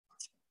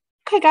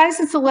Okay, guys,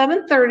 it's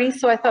 11:30,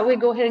 so I thought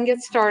we'd go ahead and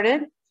get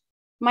started.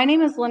 My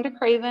name is Linda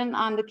Craven.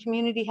 I'm the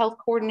Community Health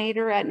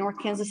Coordinator at North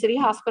Kansas City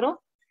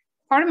Hospital.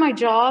 Part of my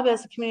job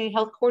as a Community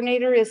Health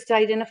Coordinator is to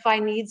identify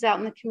needs out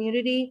in the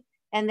community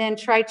and then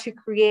try to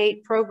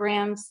create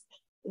programs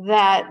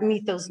that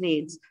meet those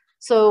needs.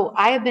 So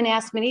I have been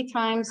asked many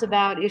times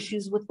about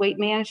issues with weight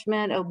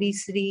management,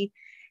 obesity,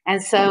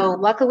 and so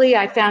luckily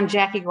I found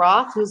Jackie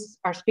Roth, who's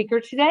our speaker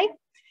today.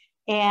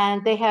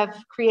 And they have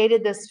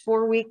created this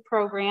 4-week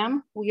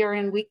program. We are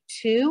in week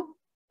 2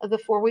 of the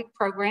 4-week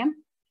program.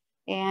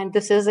 And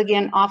this is,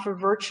 again, offered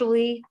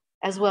virtually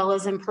as well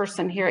as in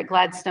person here at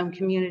Gladstone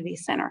Community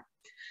Center.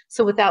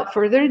 So without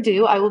further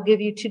ado, I will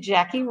give you to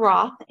Jackie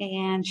Roth,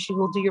 and she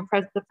will do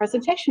the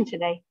presentation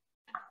today.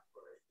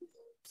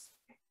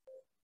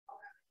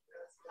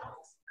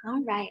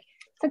 All right.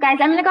 So guys,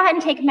 I'm gonna go ahead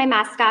and take my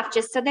mask off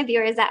just so the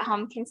viewers at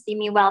home can see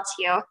me well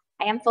too.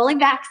 I am fully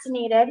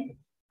vaccinated.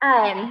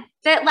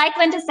 But like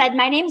Linda said,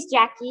 my name's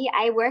Jackie.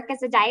 I work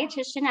as a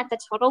dietitian at the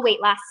Total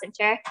Weight Loss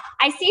Center.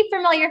 I see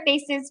familiar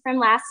faces from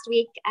last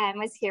week.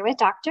 Was here with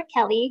Dr.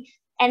 Kelly,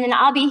 and then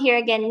I'll be here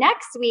again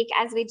next week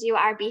as we do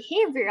our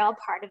behavioral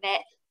part of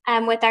it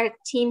with our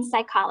team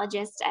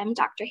psychologist,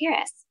 Dr.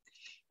 Harris.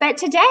 But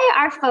today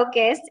our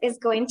focus is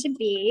going to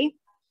be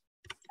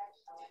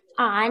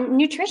on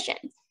nutrition.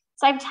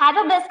 So I've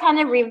titled this kind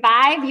of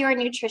Revive Your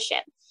Nutrition.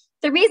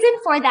 The reason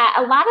for that,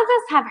 a lot of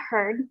us have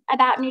heard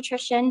about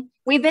nutrition.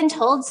 We've been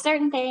told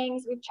certain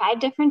things, we've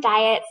tried different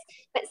diets,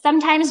 but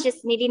sometimes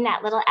just needing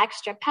that little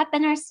extra pep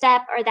in our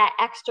step or that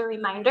extra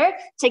reminder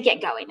to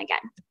get going again.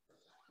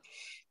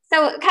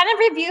 So kind of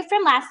review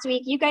from last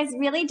week, you guys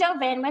really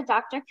dove in with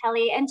Dr.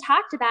 Kelly and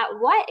talked about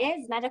what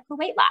is medical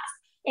weight loss.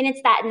 And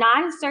it's that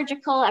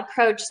non-surgical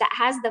approach that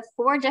has the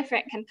 4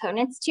 different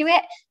components to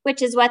it,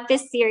 which is what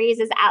this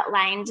series is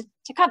outlined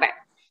to cover.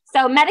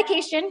 So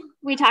medication,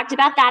 we talked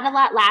about that a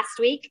lot last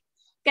week.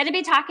 Going to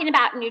be talking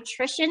about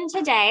nutrition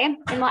today,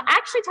 and we'll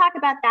actually talk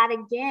about that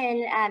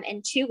again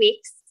in 2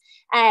 weeks.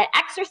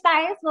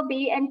 Exercise will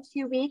be in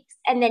 2 weeks,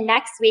 and then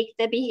next week,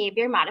 the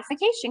behavior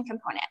modification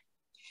component.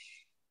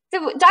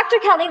 So Dr.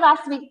 Kelly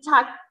last week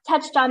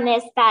touched on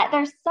this, that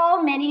there's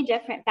so many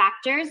different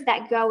factors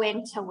that go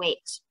into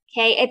weight,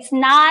 okay? It's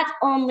not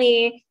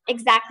only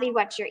exactly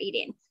what you're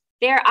eating.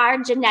 There are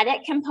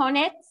genetic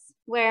components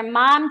where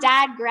mom,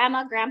 dad,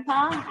 grandma,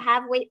 grandpa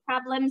have weight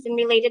problems and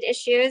related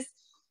issues.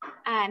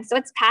 So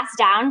it's passed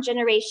down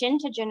generation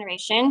to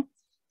generation.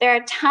 There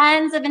are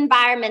tons of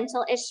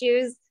environmental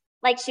issues.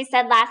 Like she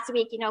said last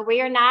week,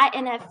 we are not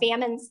in a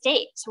famine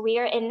state. We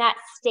are in that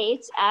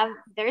state of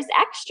there's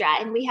extra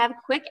and we have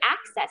quick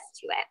access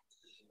to it.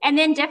 And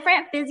then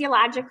different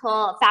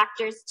physiological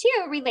factors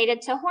too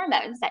related to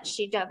hormones that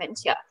she dove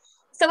into.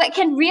 So it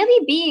can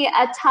really be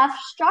a tough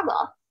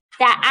struggle.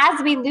 That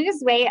as we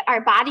lose weight,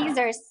 our bodies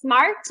are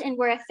smart and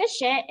we're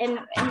efficient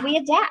and we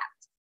adapt.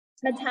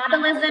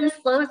 Metabolism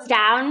slows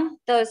down.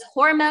 Those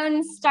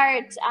hormones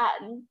start,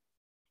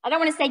 I don't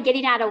want to say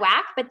getting out of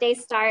whack, but they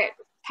start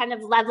kind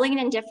of leveling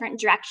in different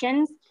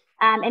directions.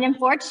 And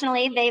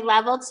unfortunately, they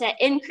level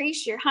to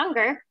increase your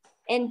hunger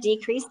and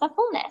decrease the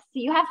fullness. So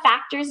you have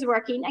factors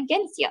working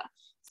against you.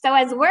 So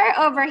as we're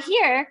over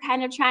here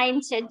kind of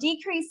trying to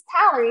decrease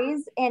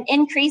calories and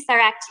increase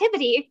our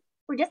activity,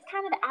 we're just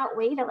kind of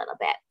outweighed a little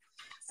bit.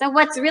 So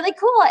what's really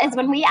cool is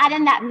when we add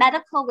in that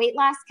medical weight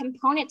loss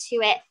component to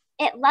it,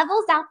 it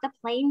levels out the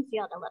playing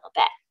field a little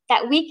bit,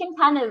 that we can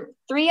kind of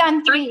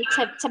 3-on-3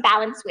 to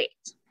balance weight.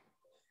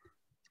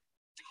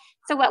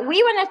 So what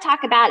we want to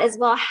talk about is,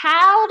 well,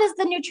 how does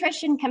the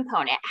nutrition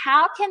component,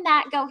 how can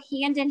that go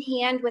hand in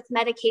hand with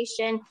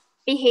medication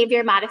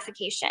behavior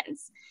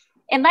modifications?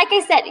 And like I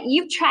said,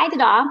 you've tried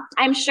it all.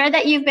 I'm sure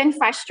that you've been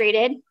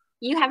frustrated.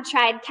 You have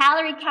tried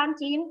calorie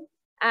counting,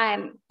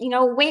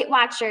 Weight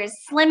Watchers,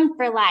 Slim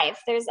for Life.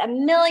 There's a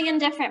million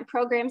different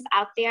programs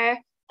out there,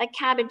 the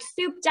cabbage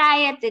soup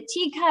diet, the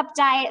teacup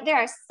diet. There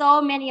are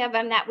so many of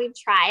them that we've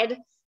tried.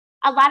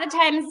 A lot of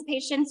times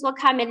patients will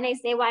come in and they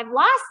say, well, I've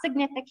lost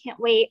significant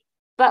weight,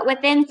 but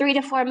within 3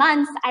 to 4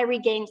 months, I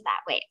regained that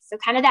weight. So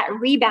kind of that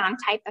rebound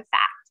type of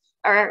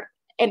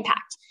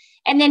impact.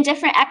 And then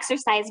different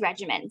exercise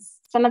regimens.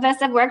 Some of us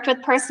have worked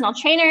with personal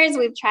trainers.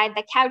 We've tried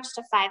the couch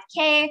to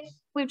 5K.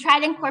 We've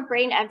tried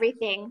incorporating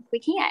everything we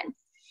can.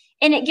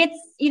 And it gets,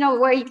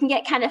 where you can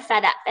get kind of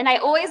fed up. And I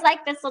always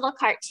like this little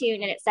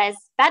cartoon, and it says,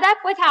 fed up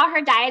with how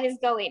her diet is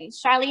going.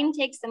 Charlene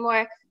takes a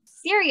more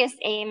serious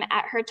aim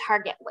at her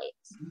target weight.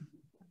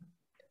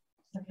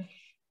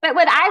 But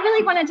what I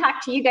really want to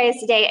talk to you guys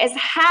today is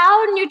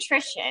how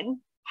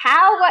nutrition,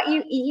 how what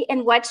you eat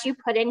and what you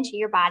put into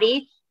your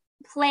body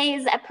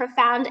plays a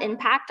profound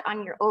impact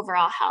on your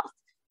overall health.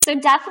 So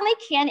definitely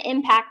can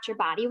impact your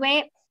body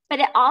weight, but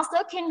it also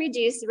can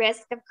reduce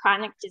risk of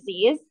chronic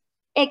disease.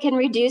 It can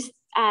reduce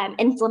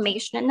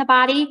inflammation in the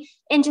body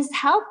and just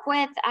help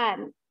with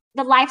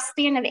the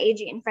lifespan of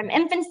aging from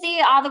infancy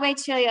all the way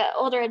to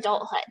older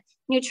adulthood.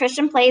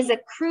 Nutrition plays a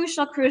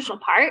crucial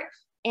part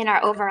in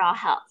our overall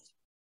health.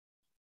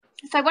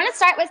 So I want to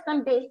start with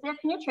some basic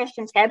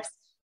nutrition tips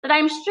that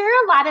I'm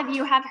sure a lot of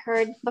you have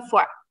heard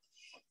before.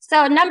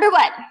 So number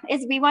one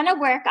is we want to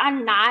work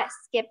on not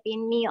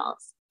skipping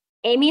meals,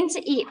 aiming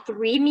to eat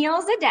 3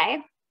 meals a day,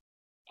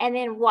 and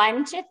then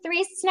 1 to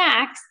 3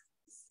 snacks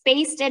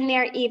spaced in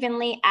there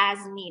evenly as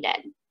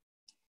needed.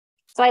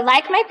 So I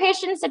like my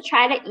patients to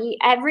try to eat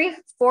every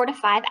 4 to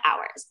 5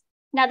 hours.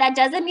 Now that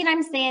doesn't mean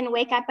I'm saying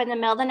wake up in the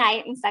middle of the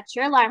night and set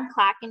your alarm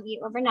clock and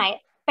eat overnight,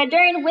 but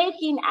during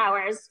waking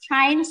hours,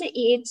 trying to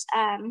eat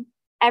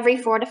every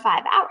 4 to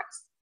 5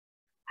 hours.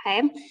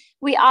 Okay.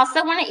 We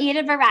also want to eat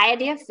a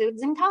variety of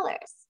foods and colors.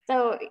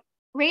 So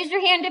raise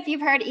your hand if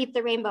you've heard eat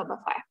the rainbow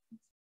before.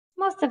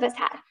 Most of us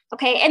have.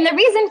 Okay. And the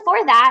reason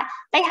for that,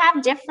 they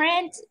have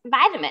different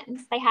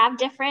vitamins. They have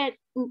different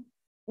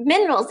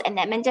minerals in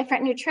them and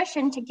different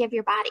nutrition to give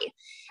your body.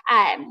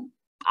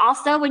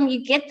 Also, when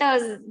you get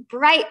those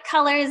bright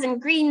colors and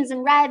greens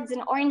and reds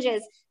and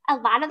oranges, a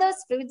lot of those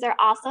foods are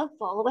also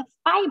full with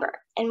fiber.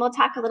 And we'll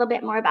talk a little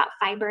bit more about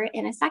fiber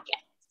in a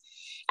second.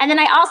 And then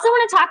I also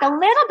want to talk a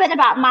little bit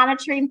about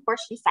monitoring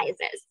portion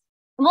sizes.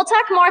 And we'll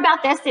talk more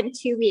about this in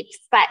 2 weeks,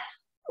 but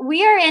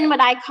we are in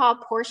what I call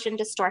portion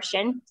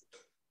distortion.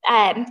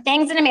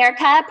 Things in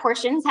America,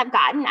 portions have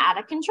gotten out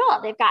of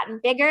control. They've gotten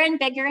bigger and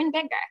bigger and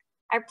bigger.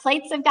 Our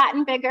plates have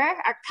gotten bigger,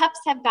 our cups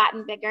have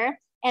gotten bigger,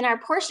 and our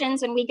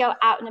portions when we go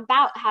out and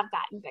about have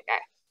gotten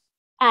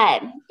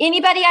bigger.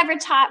 Anybody ever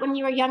taught when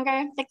you were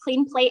younger the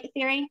clean plate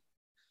theory?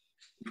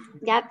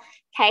 Yep.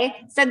 Okay.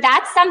 So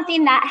that's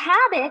something that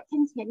habit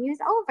continues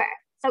over.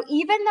 So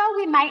even though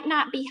we might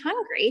not be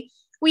hungry,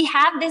 we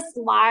have this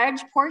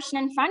large portion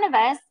in front of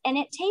us and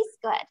it tastes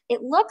good.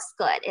 It looks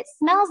good. It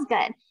smells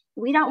good.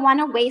 We don't want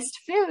to waste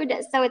food.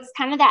 So it's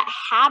kind of that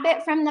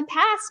habit from the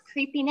past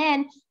creeping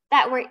in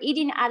that we're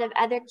eating out of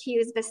other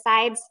cues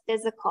besides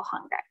physical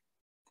hunger.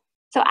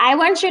 So I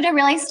want you to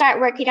really start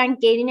working on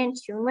getting in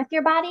tune with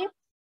your body.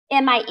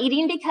 Am I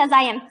eating because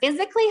I am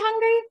physically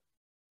hungry?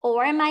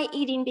 Or am I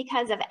eating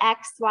because of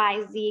X,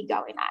 Y, Z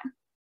going on?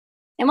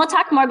 And we'll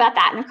talk more about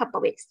that in a couple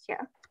of weeks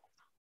here.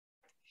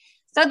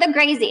 So the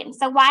grazing.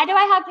 So why do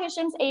I have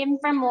patients aim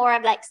for more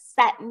of like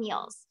set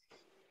meals?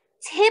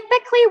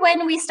 Typically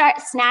when we start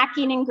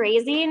snacking and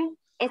grazing,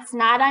 it's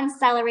not on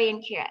celery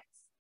and carrots.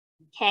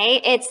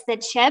 Okay, it's the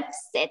chips,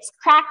 it's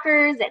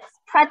crackers, it's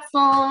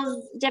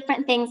pretzels,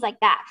 different things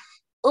like that.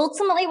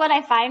 Ultimately, what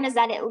I find is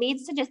that it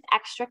leads to just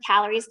extra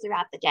calories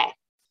throughout the day.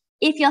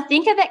 If you'll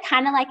think of it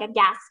kind of like a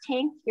gas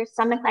tank, your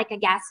stomach like a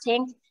gas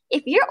tank,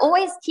 if you're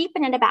always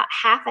keeping it about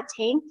half a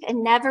tank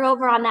and never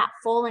over on that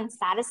full and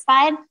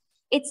satisfied,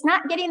 it's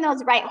not getting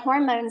those right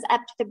hormones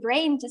up to the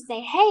brain to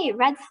say, hey,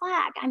 red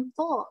flag, I'm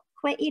full,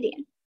 quit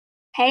eating.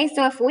 Okay,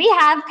 so if we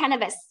have kind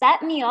of a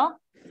set meal,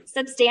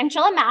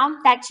 substantial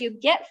amount that you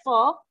get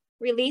full,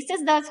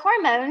 releases those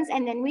hormones,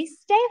 and then we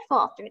stay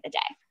full through the day.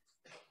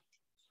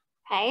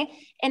 Okay,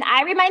 and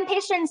I remind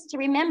patients to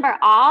remember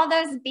all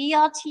those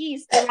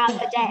BLTs throughout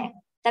the day,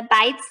 the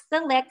bites,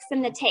 the licks,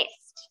 and the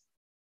taste.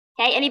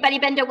 Okay, anybody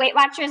been to Weight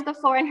Watchers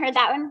before and heard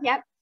that one?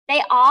 Yep,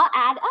 they all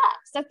add up.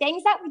 So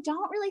things that we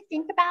don't really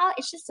think about,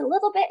 it's just a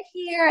little bit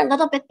here, a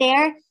little bit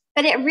there,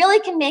 but it really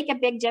can make a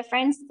big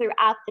difference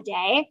throughout the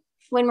day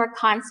when we're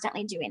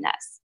constantly doing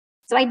this.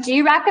 So I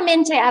do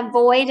recommend to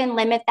avoid and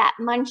limit that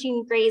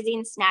munching,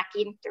 grazing,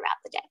 snacking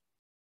throughout the day.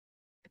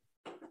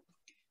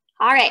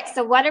 All right,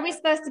 so what are we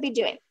supposed to be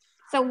doing?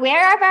 So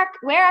where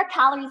are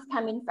calories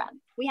coming from?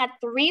 We have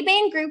 3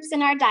 main groups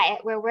in our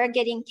diet where we're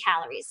getting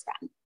calories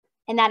from,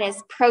 and that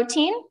is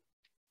protein,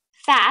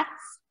 fats,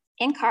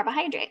 and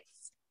carbohydrates.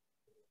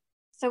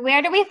 So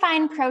where do we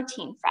find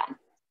protein from?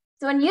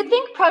 So when you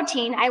think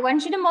protein, I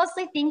want you to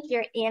mostly think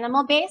your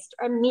animal-based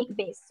or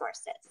meat-based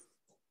sources.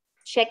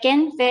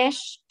 Chicken,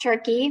 fish,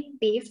 turkey,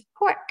 beef,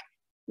 pork.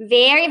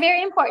 Very,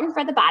 very important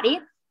for the body.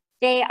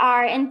 They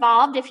are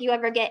involved if you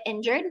ever get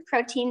injured.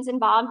 Protein's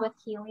involved with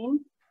healing.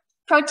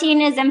 Protein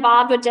is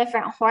involved with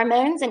different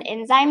hormones and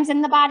enzymes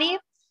in the body.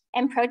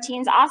 And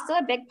protein's also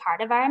a big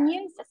part of our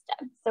immune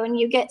system. So when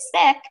you get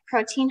sick,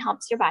 protein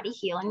helps your body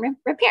heal and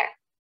repair.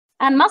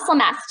 Muscle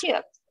mass too.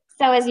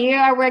 So as you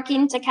are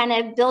working to kind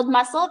of build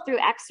muscle through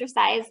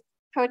exercise,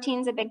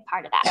 protein's a big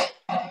part of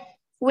that.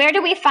 Where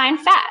do we find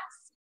fats?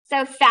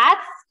 So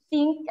fats,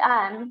 think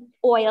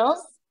oils,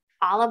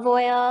 olive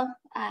oil,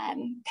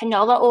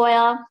 canola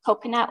oil,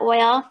 coconut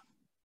oil,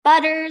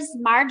 butters,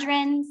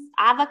 margarines,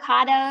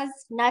 avocados,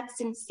 nuts,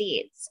 and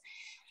seeds.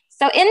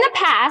 So in the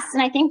past,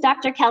 and I think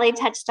Dr. Kelly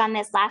touched on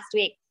this last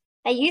week,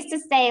 they used to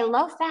say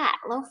low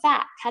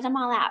fat, cut them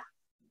all out.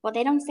 Well,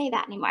 they don't say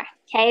that anymore,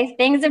 okay?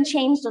 Things have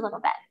changed a little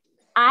bit.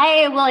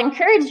 I will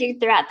encourage you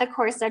throughout the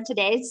course of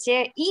today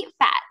to eat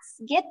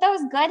fats. Get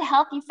those good,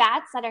 healthy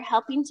fats that are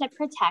helping to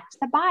protect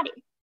the body.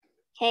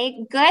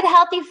 Okay, good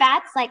healthy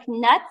fats like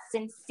nuts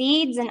and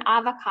seeds and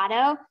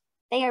avocado,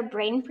 they are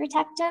brain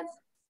protective,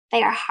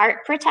 they are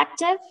heart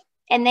protective,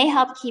 and they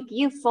help keep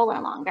you fuller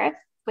longer,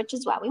 which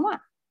is what we want.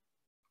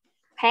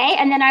 Okay,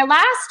 and then our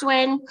last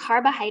one,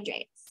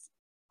 carbohydrates.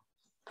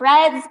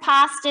 Breads,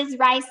 pastas,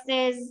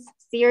 rices,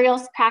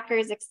 cereals,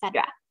 crackers,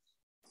 etc.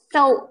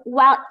 So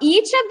while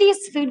each of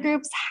these food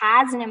groups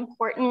has an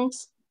important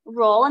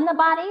role in the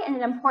body and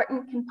an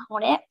important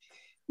component,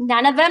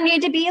 None of them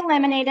need to be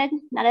eliminated.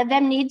 None of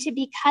them need to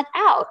be cut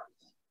out.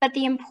 But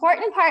the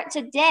important part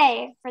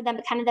today for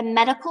the kind of the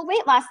medical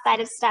weight loss side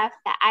of stuff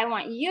that I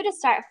want you to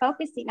start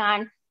focusing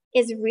on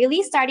is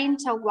really starting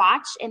to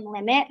watch and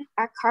limit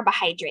our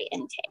carbohydrate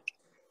intake.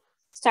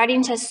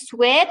 Starting to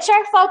switch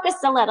our focus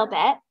a little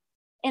bit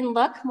and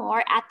look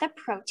more at the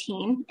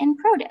protein and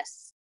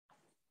produce.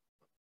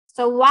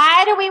 So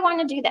why do we want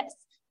to do this?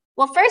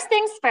 Well, first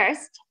things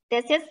first,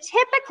 this is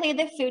typically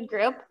the food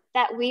group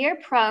that we are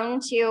prone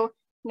to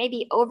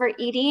maybe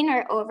overeating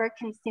or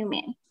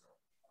over-consuming.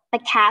 The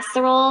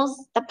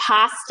casseroles, the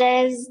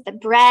pastas, the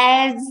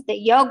breads, the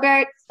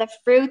yogurts, the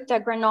fruit,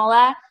 the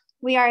granola.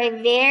 We are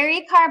a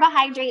very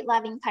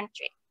carbohydrate-loving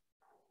country.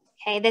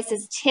 Okay, this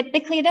is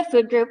typically the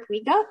food group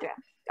we go through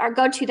or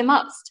go to the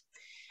most.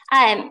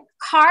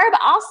 Carb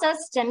also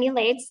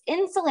stimulates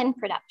insulin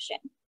production.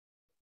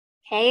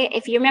 Okay,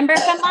 if you remember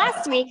from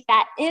last week,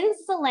 that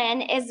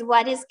insulin is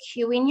what is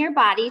cueing your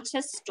body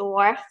to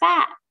store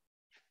fat.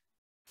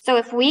 So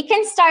if we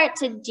can start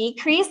to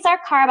decrease our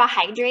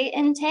carbohydrate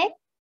intake,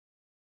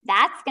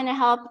 that's going to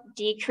help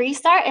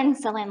decrease our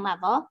insulin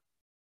level,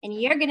 and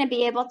you're going to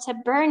be able to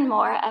burn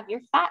more of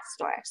your fat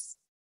stores.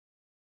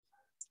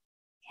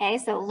 Okay,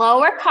 so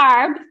lower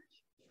carb,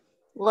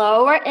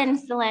 lower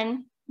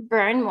insulin,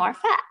 burn more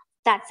fat.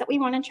 That's what we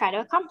want to try to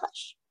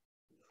accomplish.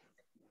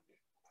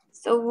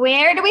 So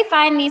where do we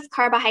find these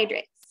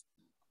carbohydrates?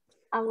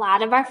 A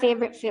lot of our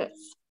favorite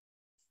foods.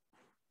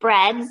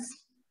 Breads,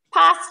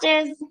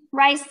 pastas,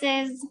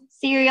 rices,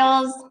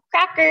 cereals,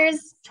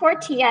 crackers,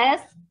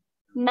 tortillas,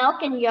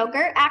 milk and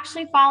yogurt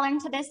actually fall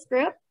into this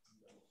group.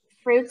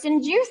 Fruits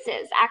and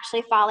juices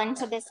actually fall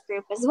into this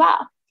group as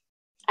well.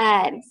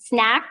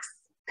 Snacks,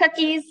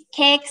 cookies,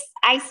 cakes,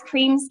 ice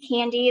creams,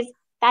 candies,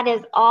 that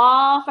is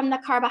all from the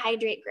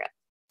carbohydrate group.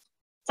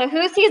 So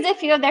who sees a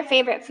few of their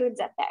favorite foods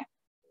up there?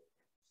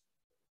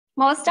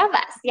 Most of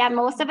us. Yeah,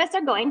 most of us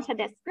are going to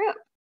this group.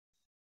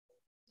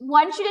 I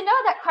want you to know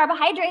that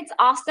carbohydrates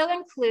also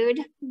include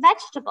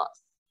vegetables.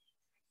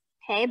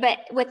 Okay, but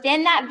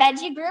within that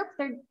veggie group,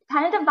 they're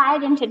kind of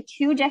divided into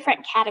two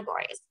different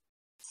categories.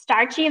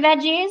 Starchy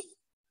veggies,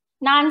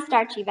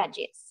 non-starchy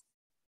veggies.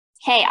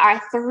 Okay,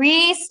 our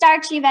three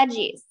starchy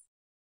veggies,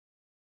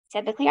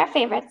 typically our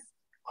favorites,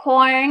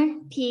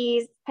 corn,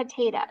 peas,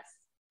 potatoes.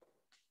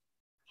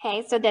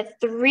 Okay, so the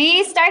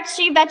three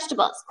starchy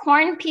vegetables,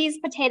 corn, peas,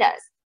 potatoes.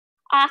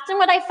 Often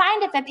what I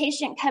find if a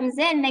patient comes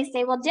in, they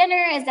say, well,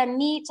 dinner is a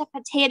meat, a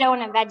potato,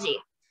 and a veggie.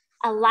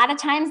 A lot of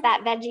times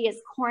that veggie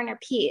is corn or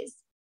peas.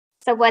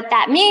 So what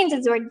that means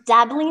is we're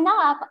doubling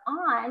up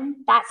on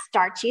that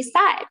starchy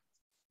side.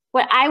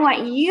 What I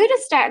want you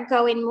to start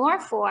going more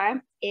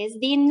for is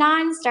the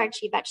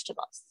non-starchy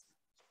vegetables.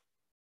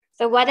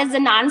 So what is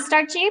the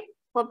non-starchy?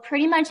 Well,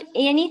 pretty much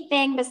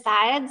anything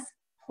besides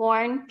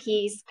corn,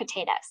 peas,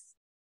 potatoes.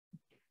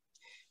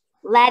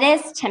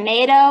 Lettuce,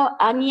 tomato,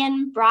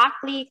 onion,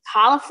 broccoli,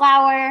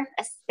 cauliflower,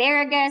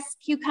 asparagus,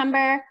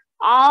 cucumber,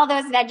 all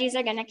those veggies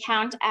are going to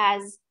count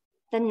as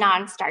the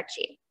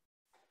non-starchy.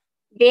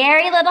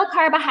 Very little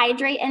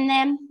carbohydrate in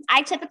them.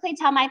 I typically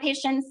tell my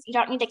patients you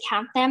don't need to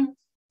count them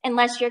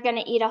unless you're going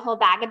to eat a whole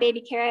bag of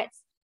baby carrots.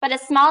 But a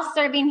small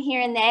serving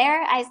here and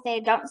there, I say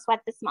don't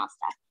sweat the small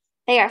stuff.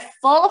 They are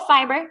full of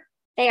fiber,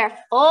 they are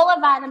full of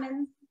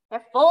vitamins,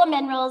 they're full of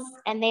minerals,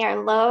 and they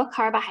are low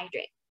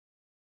carbohydrate.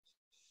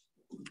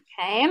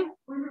 Okay.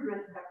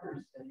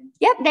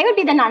 Yep, they would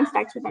be the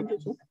non-starchy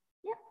veggies.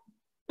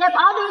 Yep,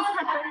 all those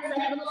peppers,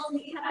 like little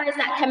sweet peppers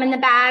that come in the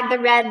bag, the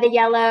red, the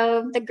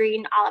yellow, the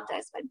green, all of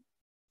those would.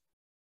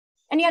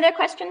 Any other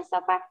questions so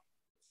far?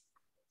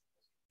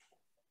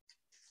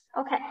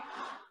 Okay,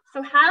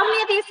 so how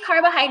many of these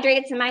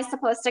carbohydrates am I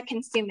supposed to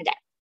consume a day?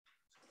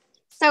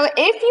 So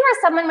if you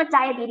are someone with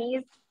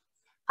diabetes,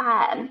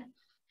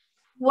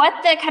 what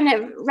the kind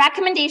of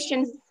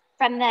recommendations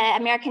from the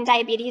American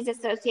Diabetes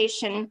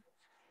Association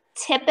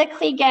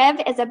typically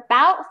give is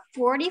about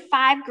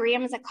 45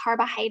 grams of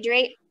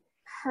carbohydrate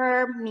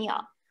per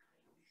meal.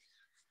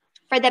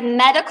 For the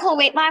medical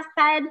weight loss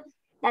side,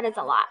 that is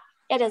a lot.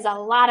 It is a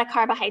lot of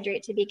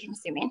carbohydrate to be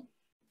consuming.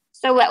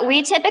 So what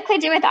we typically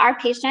do with our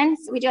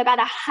patients, we do about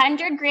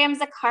 100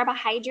 grams of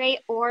carbohydrate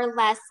or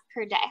less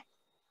per day.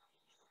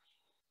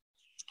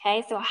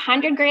 Okay, so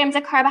 100 grams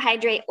of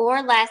carbohydrate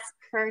or less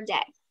per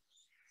day.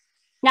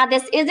 Now,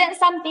 this isn't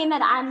something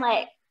that I'm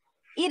like,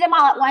 eat them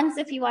all at once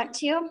if you want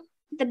to.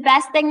 The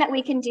best thing that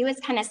we can do is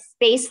kind of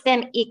space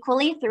them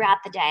equally throughout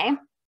the day.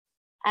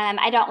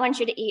 I don't want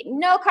you to eat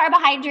no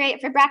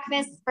carbohydrate for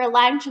breakfast, for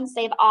lunch, and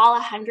save all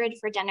 100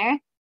 for dinner.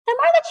 The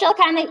more that you'll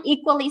kind of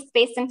equally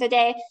space them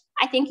today,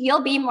 I think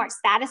you'll be more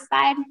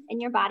satisfied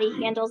and your body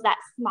handles that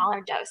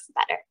smaller dose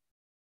better.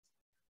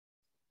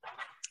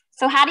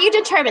 So how do you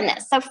determine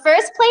this? So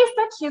first place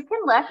that you can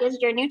look is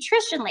your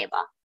nutrition label.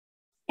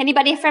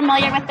 Anybody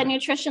familiar with the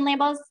nutrition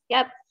labels?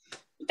 Yep.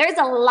 There's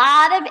a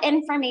lot of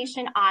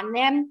information on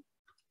them.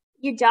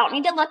 You don't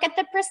need to look at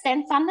the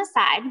percents on the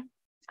side.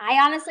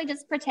 I honestly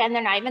just pretend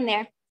they're not even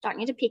there. Don't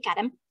need to peek at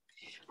them.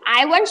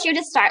 I want you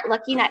to start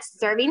looking at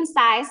serving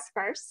size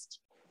first,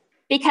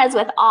 Because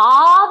with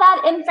all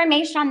that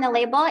information on the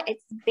label,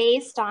 it's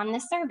based on the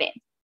serving.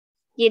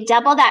 You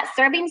double that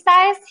serving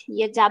size,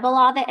 you double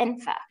all the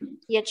info.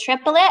 You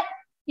triple it,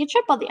 you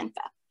triple the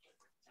info.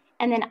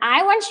 And then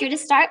I want you to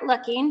start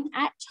looking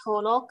at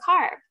total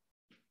carb.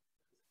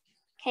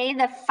 Okay,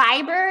 the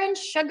fiber and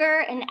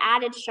sugar and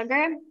added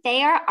sugar,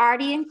 they are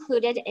already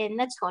included in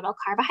the total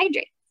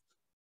carbohydrate.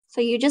 So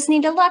you just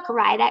need to look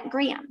right at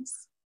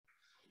grams.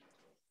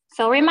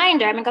 So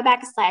reminder, I'm gonna go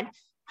back a slide.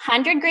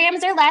 100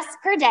 grams or less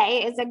per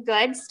day is a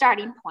good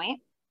starting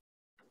point.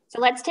 So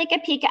let's take a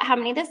peek at how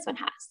many this one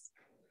has.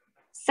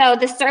 So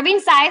the serving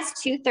size,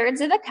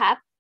 2/3 of a cup,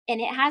 and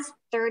it has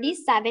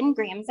 37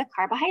 grams of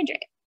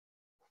carbohydrate.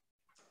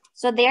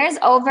 So there's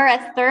over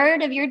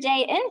 1/3 of your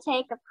day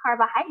intake of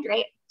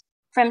carbohydrate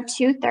from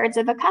 2/3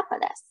 of a cup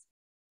of this.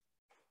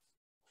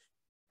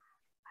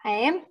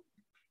 Okay.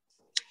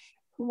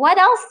 What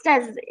else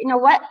does,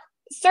 what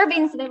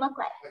servings do they look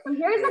like? So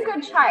here's a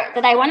good chart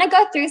that I want to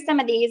go through some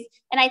of these,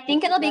 and I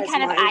think it'll be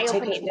kind of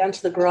eye-opening. Take it down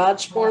to the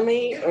garage for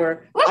me,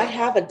 or I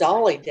have a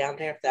dolly down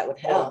there if that would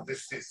help.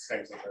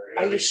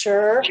 Are you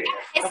sure?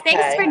 Yes,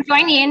 thanks for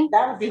joining.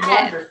 That would be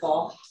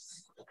wonderful.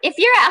 If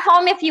you're at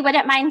home, if you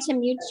wouldn't mind to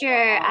mute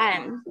your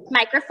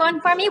microphone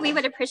for me, we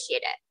would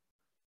appreciate it.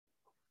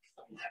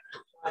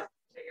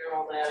 Figure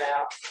all that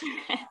out.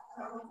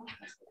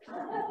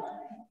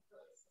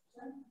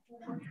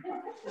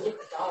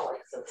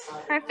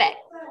 Perfect.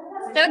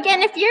 So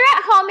again, if you're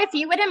at home, if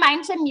you wouldn't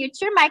mind to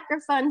mute your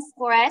microphones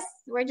for us,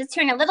 we're just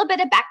hearing a little bit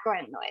of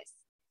background noise.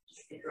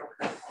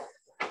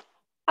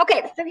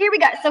 Okay, so here we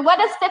go. So what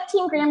does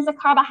 15 grams of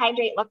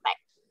carbohydrate look like?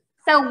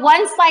 So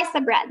 1 slice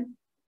of bread.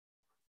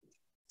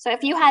 So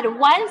if you had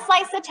 1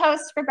 slice of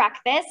toast for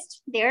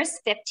breakfast, there's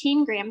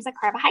 15 grams of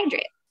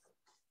carbohydrate.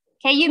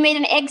 Okay, you made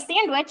an egg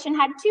sandwich and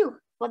had 2.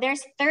 Well,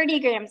 there's 30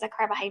 grams of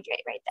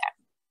carbohydrate right there.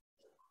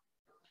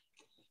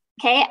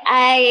 Okay,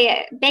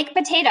 a baked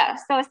potato,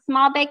 so a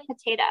small baked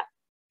potato.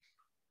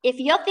 If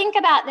you'll think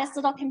about this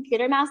little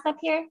computer mouse up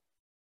here,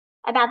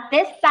 about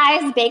this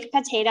size baked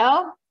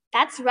potato,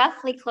 that's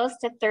roughly close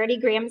to 30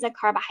 grams of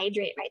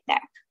carbohydrate right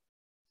there.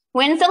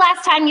 When's the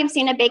last time you've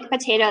seen a baked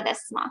potato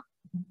this small?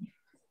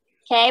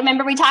 Okay,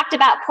 remember we talked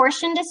about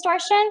portion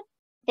distortion?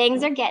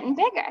 Things are getting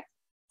bigger.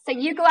 So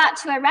you go out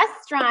to a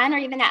restaurant or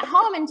even at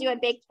home and do a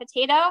baked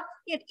potato,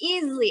 you'd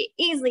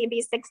easily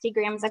be 60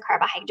 grams of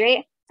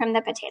carbohydrate from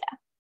the potato.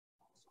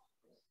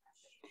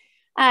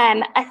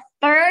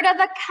 1/3 of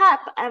a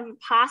cup of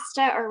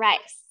pasta or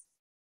rice.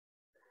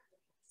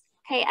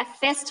 Okay, a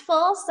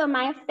fistful, so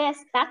my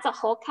fist, that's a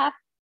whole cup.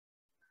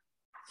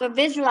 So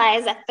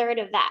visualize 1/3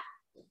 of that.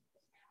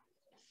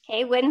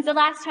 Okay, when's the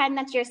last time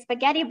that your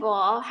spaghetti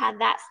bowl had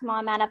that small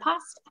amount of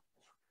pasta?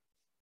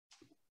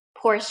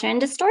 Portion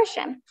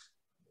distortion.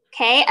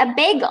 Okay, a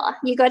bagel,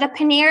 you go to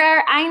Panera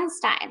or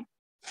Einstein.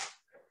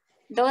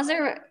 Those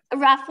are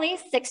roughly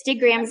 60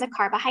 grams of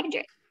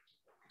carbohydrate.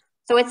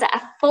 So it's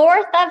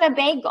 1/4 of a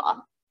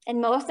bagel,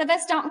 and most of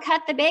us don't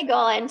cut the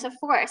bagel into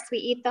 4ths. We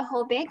eat the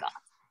whole bagel.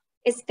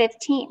 It's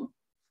 15,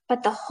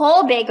 but the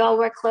whole bagel,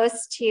 we're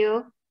close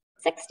to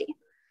 60.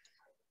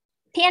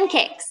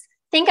 Pancakes.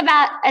 Think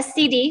about a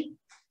CD.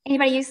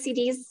 Anybody use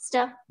CDs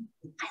still?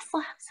 I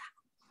still have some.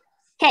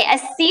 Okay, a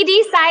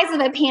CD size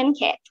of a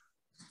pancake.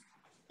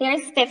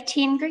 There's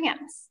 15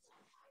 grams.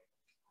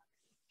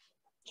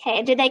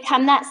 Okay, do they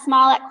come that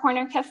small at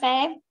Corner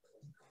Cafe?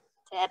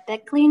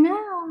 Typically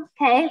no.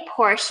 Okay,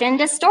 portion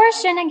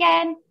distortion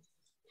again.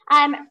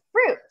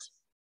 Fruit,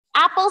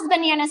 apples,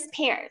 bananas,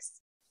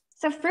 pears.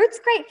 So fruit's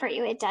great for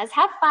you. It does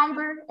have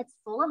fiber, it's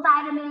full of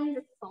vitamins,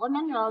 it's full of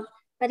minerals,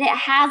 but it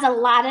has a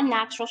lot of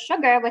natural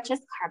sugar, which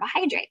is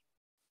carbohydrate.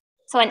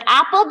 So an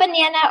apple,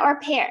 banana,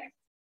 or pear,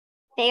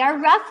 they are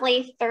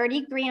roughly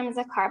 30 grams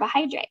of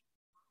carbohydrate.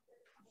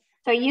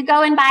 So you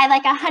go and buy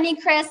like a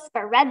Honeycrisp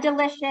or Red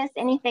Delicious,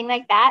 anything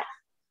like that,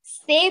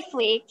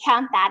 safely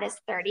count that as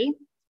 30.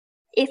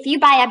 If you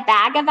buy a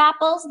bag of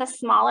apples, the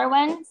smaller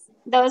ones,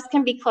 those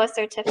can be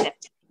closer to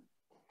 50.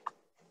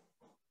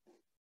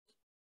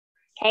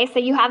 Okay, so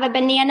you have a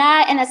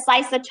banana and a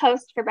slice of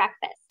toast for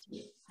breakfast.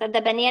 So the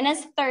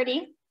banana's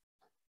 30.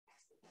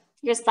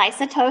 Your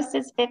slice of toast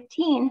is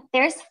 15.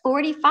 There's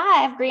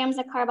 45 grams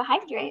of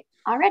carbohydrate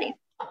already.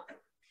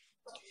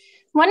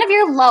 One of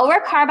your lower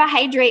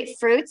carbohydrate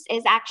fruits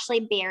is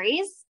actually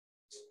berries.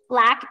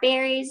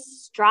 Blackberries,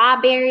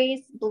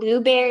 strawberries,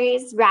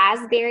 blueberries,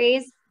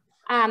 raspberries.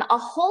 A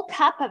whole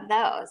cup of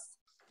those.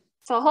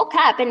 So a whole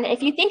cup, and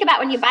if you think about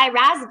when you buy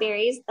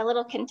raspberries, the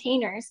little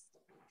containers,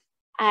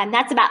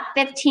 that's about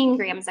 15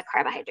 grams of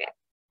carbohydrate.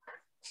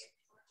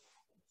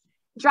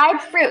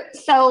 Dried fruit,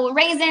 so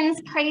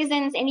raisins,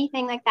 craisins,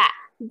 anything like that.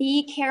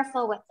 Be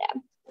careful with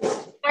them.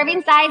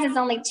 Serving size is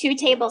only 2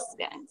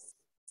 tablespoons.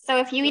 So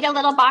if you eat a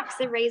little box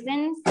of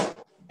raisins,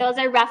 those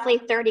are roughly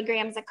 30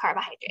 grams of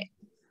carbohydrate.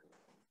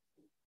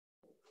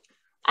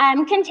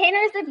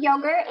 Containers of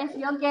yogurt, if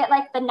you'll get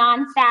like the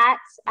non-fat,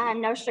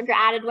 no sugar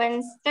added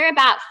ones, they're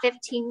about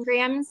 15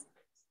 grams.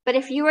 But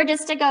if you were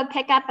just to go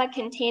pick up a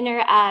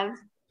container of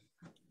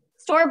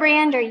store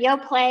brand or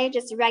Yoplait,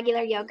 just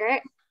regular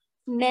yogurt,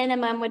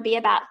 minimum would be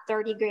about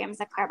 30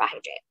 grams of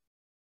carbohydrate.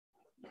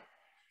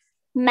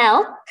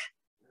 Milk,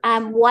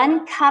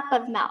 1 cup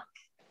of milk.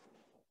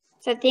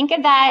 So think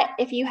of that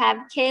if you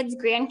have kids,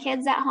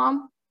 grandkids at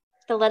home,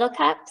 the little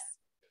cups,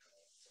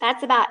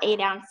 that's about 8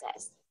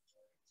 ounces.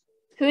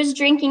 Whose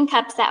drinking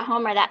cups at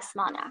home are that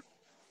small now?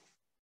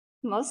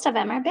 Most of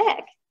them are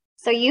big.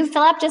 So you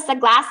fill up just a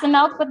glass of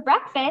milk with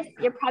breakfast,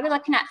 you're probably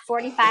looking at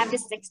 45 to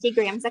 60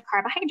 grams of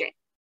carbohydrate.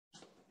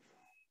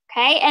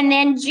 Okay, and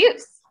then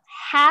juice,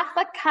 half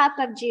a cup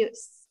of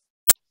juice,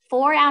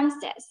 4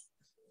 ounces.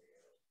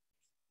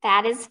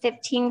 That is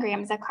 15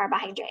 grams of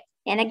carbohydrate.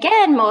 And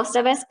again, most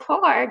of us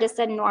pour just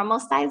a normal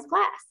size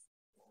glass.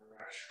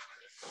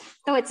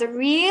 So it's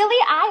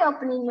really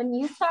eye-opening when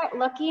you start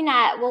looking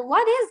at, well,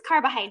 what is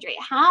carbohydrate?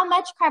 How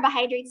much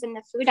carbohydrates in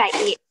the food I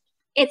eat?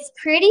 It's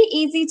pretty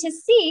easy to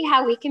see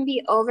how we can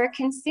be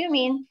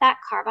over-consuming that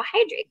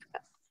carbohydrate.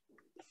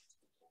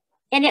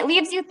 And it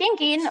leaves you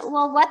thinking,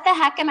 well, what the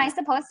heck am I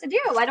supposed to do?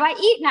 What do I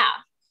eat now?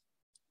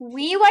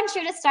 We want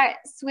you to start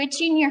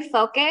switching your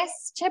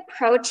focus to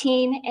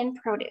protein and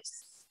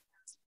produce.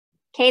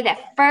 Okay, the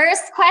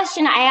first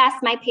question I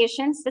ask my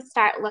patients to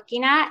start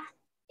looking at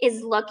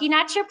is looking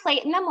at your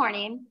plate in the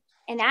morning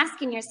and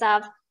asking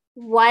yourself,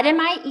 what am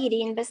I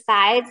eating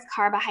besides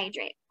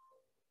carbohydrate?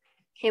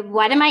 Okay,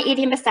 what am I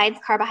eating besides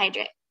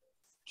carbohydrate?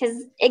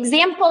 Because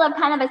example of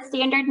kind of a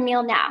standard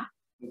meal now.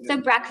 So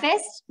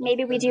breakfast,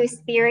 maybe we do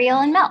cereal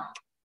and milk.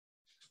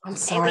 I'm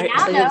sorry.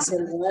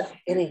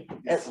 Any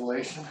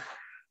insulation?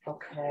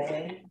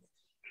 Okay.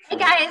 Hey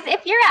guys,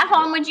 if you're at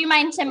home, would you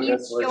mind to mute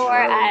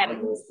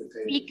your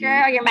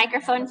speaker or your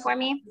microphone for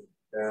me?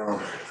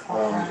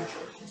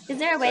 Is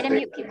there a way to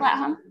mute people at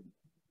home?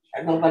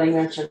 Nobody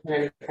mentioned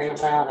anything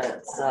about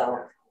it,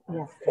 so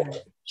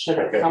should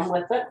it come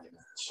with it?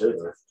 Should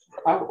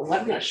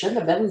have. It shouldn't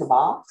have been in the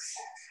box.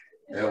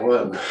 It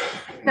wasn't.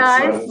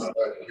 Guys.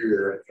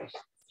 Here.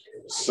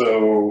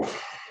 So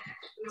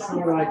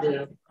What do I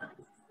do?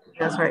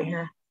 That's right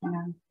here.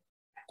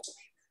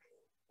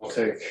 I'll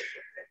take,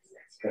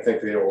 I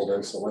think the old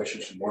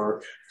installation should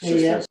work.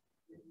 Yeah.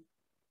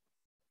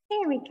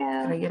 There we Did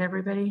go. I get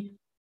everybody?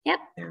 Yep.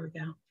 There we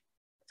go.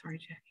 Sorry,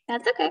 Jackie.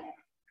 That's okay.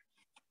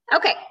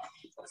 Okay,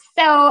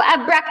 so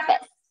at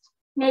breakfast,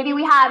 maybe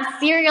we have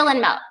cereal and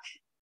milk,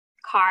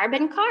 carb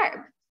and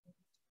carb.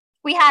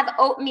 We have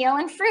oatmeal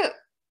and fruit.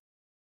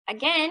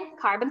 Again,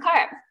 carb and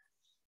carb.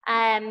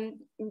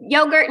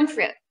 Yogurt and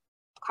fruit,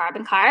 carb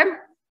and carb.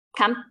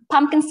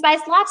 Pumpkin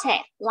spice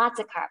latte,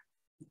 lots of carb.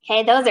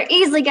 Okay, those are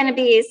easily going to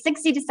be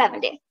 60 to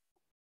 70.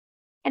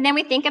 And then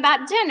we think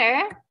about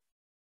dinner.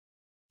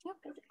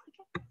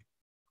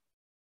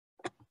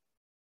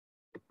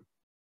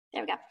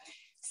 There we go.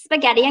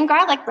 Spaghetti and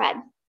garlic bread.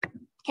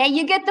 Okay,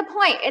 you get the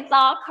point. It's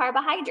all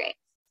carbohydrate.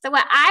 So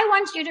what I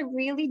want you to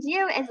really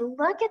do is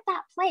look at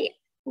that plate.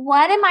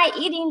 What am I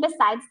eating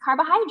besides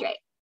carbohydrate?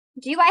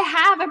 Do I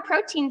have a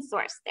protein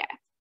source there?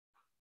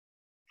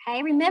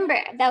 Okay, remember,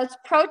 those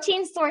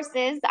protein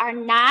sources are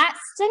not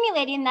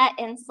stimulating that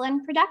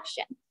insulin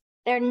production.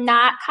 They're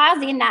not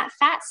causing that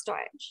fat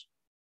storage.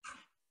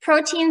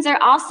 Proteins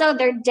are also,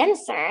 they're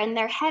denser and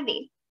they're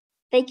heavy.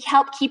 They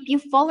help keep you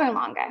fuller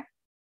longer.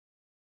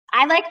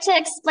 I like to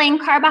explain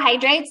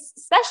carbohydrates,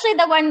 especially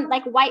the one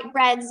like white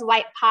breads,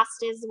 white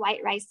pastas,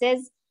 white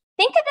rices.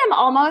 Think of them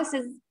almost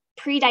as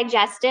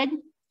pre-digested.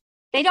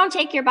 They don't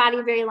take your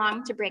body very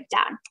long to break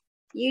down.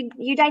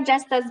 You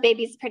digest those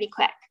babies pretty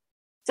quick.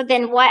 So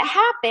then what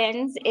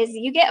happens is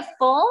you get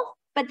full,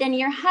 but then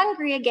you're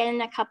hungry again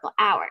in a couple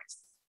hours.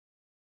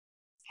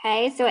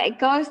 Okay, so it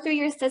goes through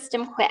your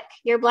system quick.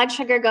 Your blood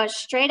sugar goes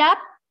straight up,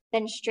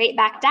 then straight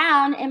back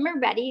down, and we're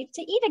ready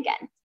to eat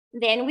again.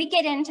 Then we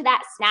get into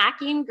that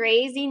snacking,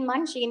 grazing,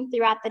 munching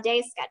throughout the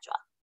day schedule.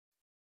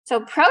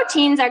 So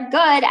proteins are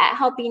good at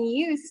helping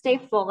you stay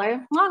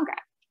fuller longer.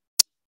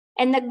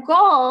 And the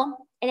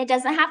goal, and it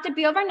doesn't have to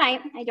be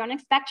overnight, I don't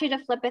expect you to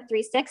flip a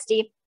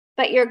 360,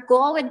 but your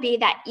goal would be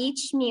that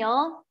each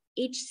meal,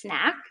 each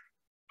snack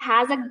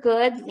has a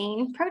good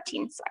lean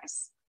protein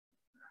source.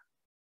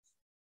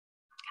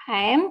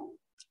 Okay,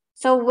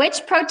 so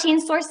which protein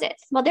sources?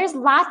 Well, there's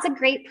lots of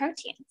great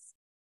proteins.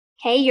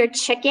 Okay, your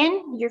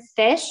chicken, your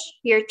fish,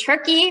 your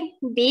turkey,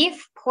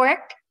 beef,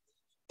 pork.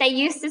 They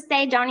used to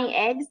say don't eat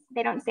eggs.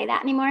 They don't say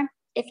that anymore.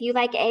 If you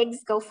like eggs,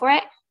 go for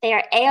it. They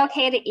are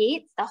A-okay to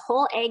eat. The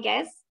whole egg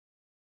is.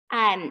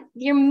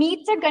 Your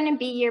meats are going to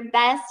be your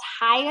best,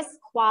 highest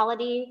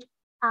quality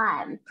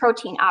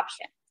protein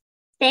option.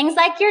 Things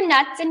like your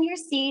nuts and your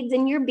seeds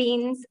and your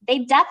beans, they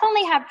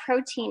definitely have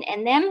protein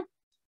in them,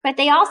 but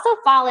they also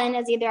fall in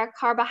as either a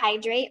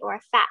carbohydrate or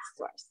a fat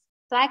source.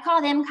 So I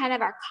call them kind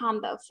of our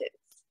combo foods.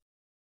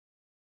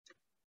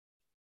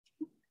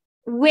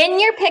 When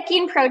you're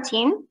picking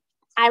protein,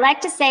 I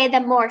like to say the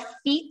more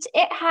feet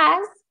it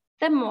has,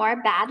 the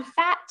more bad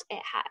fat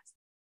it has.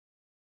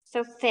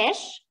 So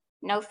fish,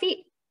 no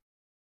feet.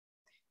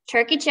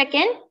 Turkey,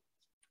 chicken,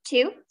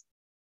 2.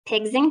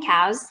 Pigs and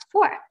cows,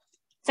 4.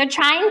 So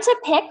trying to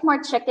pick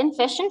more chicken,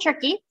 fish, and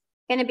turkey,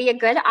 going to be a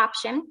good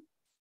option.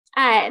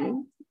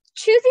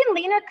 choosing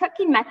leaner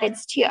cooking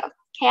methods too.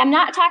 Okay, I'm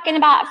not talking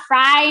about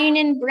frying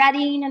and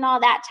breading and all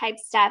that type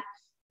stuff,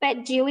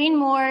 but doing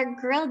more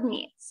grilled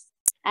meats,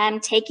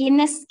 taking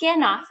the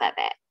skin off of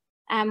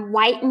it.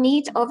 White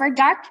meat over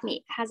dark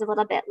meat has a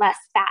little bit less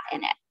fat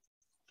in it.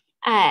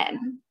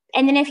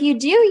 And then if you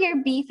do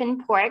your beef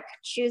and pork,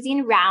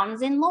 choosing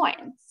rounds and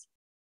loins.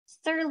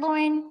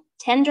 Sirloin,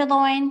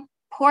 tenderloin,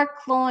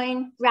 pork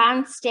loin,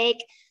 round steak,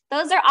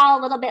 those are all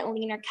a little bit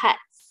leaner cuts.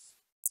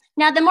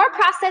 Now, the more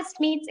processed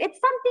meats, it's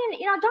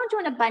something, don't do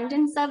an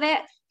abundance of it.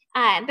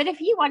 But if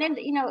you wanted,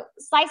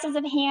 slices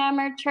of ham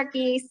or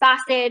turkey,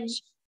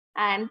 sausage,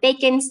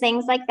 bacon,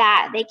 things like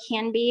that, they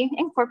can be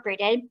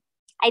incorporated.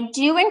 I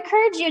do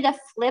encourage you to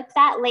flip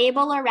that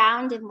label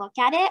around and look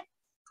at it.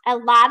 A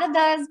lot of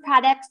those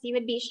products, you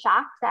would be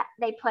shocked that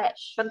they put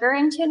sugar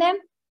into them.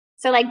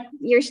 So like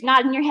you're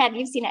nodding your head,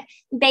 you've seen it.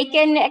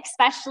 Bacon,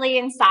 especially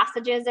in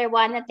sausages, are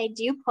one that they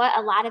do put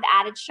a lot of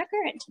added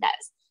sugar into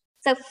those.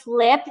 So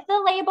flip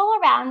the label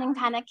around and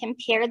kind of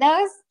compare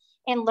those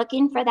and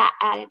looking for that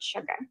added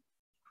sugar.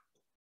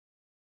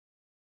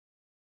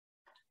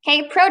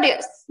 Okay,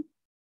 produce.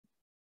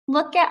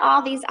 Look at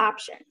all these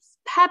options.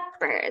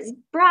 Peppers,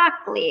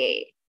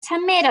 broccoli,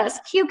 tomatoes,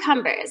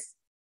 cucumbers.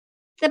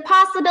 The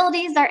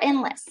possibilities are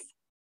endless.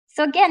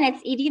 So again,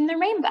 it's eating the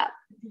rainbow.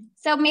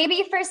 So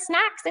maybe for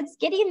snacks, it's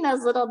getting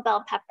those little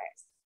bell peppers.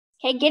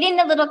 Okay, getting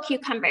the little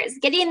cucumbers,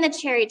 getting the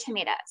cherry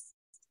tomatoes.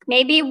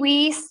 Maybe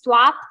we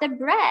swap the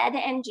bread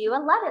and do a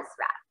lettuce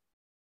wrap.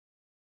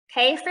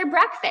 Okay, for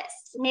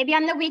breakfast, maybe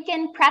on the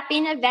weekend,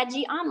 prepping a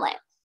veggie omelet.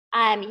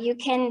 You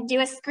can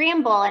do a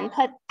scramble and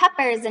put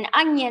peppers and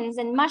onions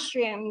and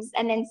mushrooms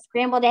and then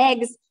scrambled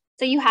eggs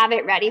so you have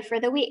it ready for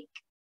the week.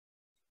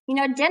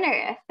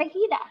 Dinner,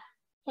 fajita.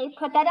 Okay,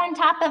 put that on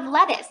top of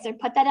lettuce or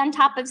put that on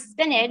top of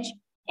spinach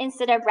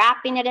instead of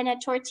wrapping it in a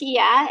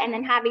tortilla and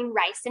then having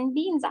rice and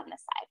beans on the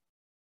side.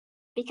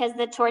 Because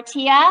the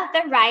tortilla,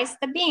 the rice,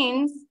 the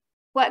beans,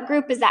 what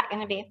group is that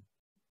going to be?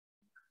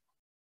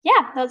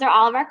 Yeah, those are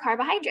all of our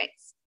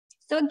carbohydrates.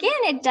 So again,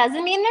 it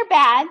doesn't mean they're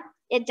bad.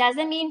 It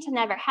doesn't mean to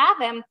never have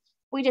them.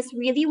 We just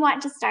really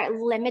want to start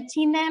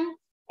limiting them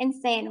and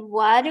saying,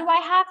 what do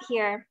I have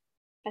here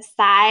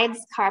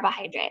besides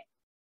carbohydrate?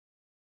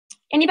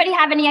 Anybody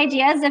have any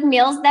ideas of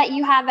meals that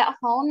you have at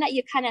home that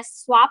you kind of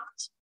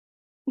swapped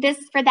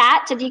this for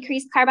that to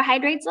decrease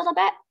carbohydrates a little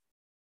bit?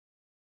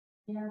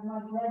 Yeah,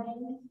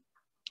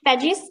 like veggies.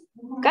 Veggies?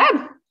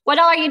 Good. What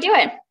all are you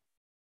doing?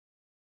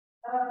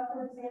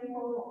 For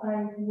example,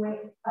 I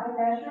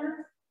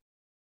measure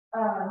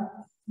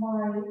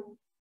my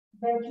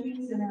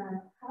veggies in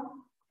a cup,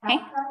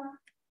 half cup,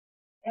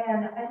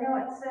 and I know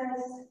it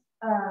says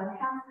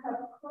half cup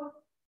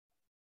cooked.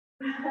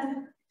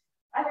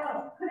 I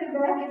don't put it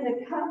back in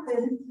the cup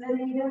and then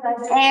eat it. I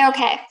just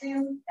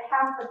do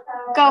half the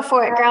cup. Go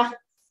for it, girl.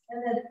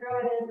 And then throw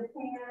it in the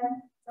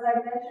pan. But I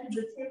measured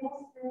the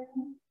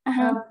tablespoon of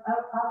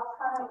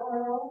avocado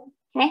oil.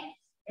 Okay.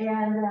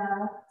 And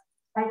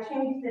I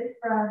changed it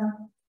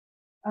from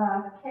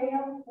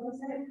kale,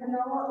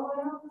 canola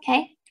oil.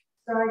 Okay.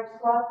 So I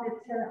swapped it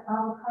to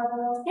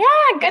avocado.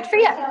 Yeah, good for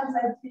you. Sometimes I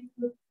do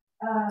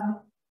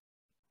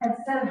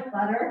instead of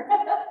butter,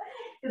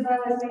 because I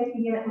was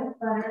making it with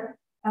butter,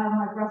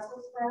 my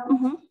Brussels sprouts.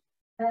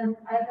 And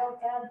I don't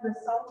add the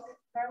salt,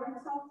 garlic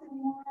salt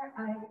anymore. I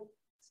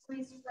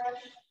squeeze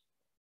fresh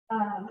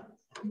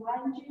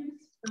lime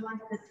juice for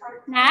like the tart.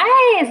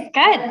 Nice,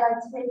 good. And I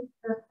take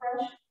the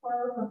fresh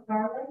clove of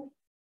garlic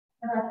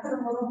and I put a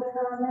little bit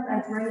on it. I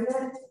grate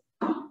it.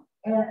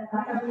 And I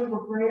have a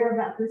little grater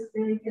about this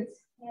big. It's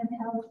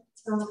handheld,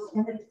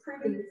 and it's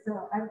pretty. So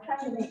I'm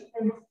trying to make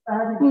things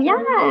fun.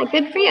 Yeah,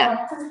 good for you.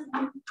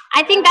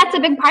 I think that's a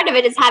big part of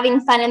it, is having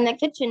fun in the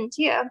kitchen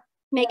too.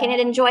 Making it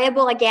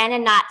enjoyable again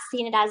and not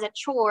seeing it as a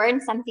chore and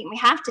something we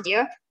have to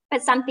do,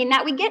 but something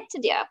that we get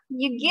to do.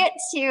 You get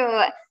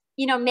to,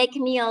 make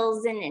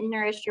meals and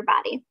nourish your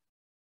body.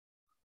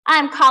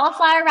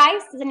 Cauliflower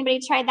rice, has anybody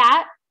tried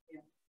that?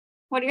 Yeah.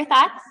 What are your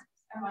thoughts?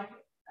 I like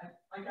it.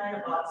 I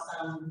have bought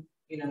some,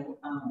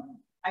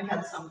 I've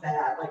had some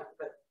bad,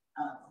 but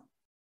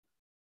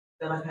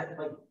I've had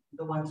like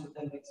the ones with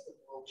the mixed with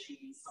little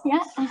cheese.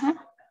 Yeah.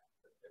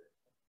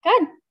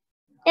 Good.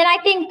 And I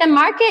think the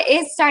market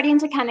is starting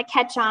to kind of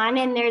catch on,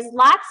 and there's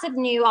lots of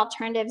new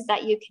alternatives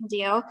that you can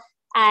do.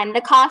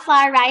 The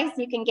cauliflower rice,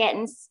 you can get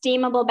in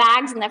steamable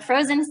bags in the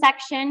frozen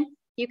section.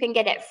 You can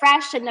get it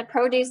fresh in the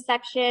produce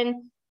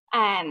section.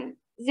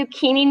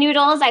 Zucchini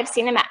noodles, I've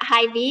seen them at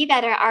Hy-Vee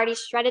that are already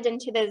shredded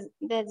into the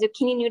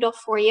zucchini noodle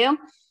for you.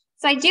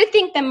 So I do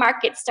think the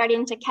market's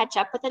starting to catch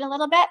up with it a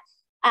little bit,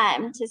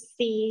 to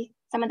see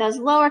some of those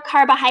lower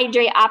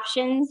carbohydrate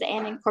options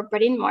and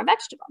incorporating more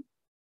vegetable.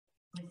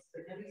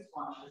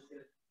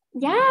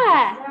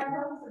 Yeah.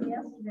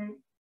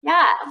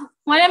 Yeah.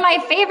 One of my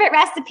favorite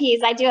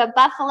recipes, I do a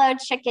buffalo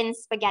chicken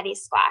spaghetti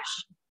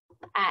squash.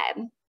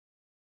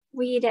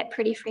 We eat it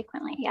pretty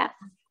frequently, yeah.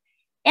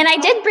 And I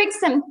did bring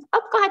some,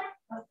 oh, go ahead.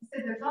 So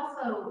there's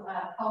also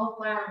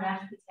cauliflower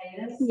mashed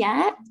potatoes.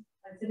 Yeah.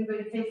 Has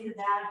anybody tasted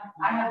that?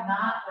 I have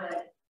not,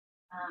 but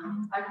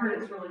I've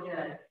heard it's really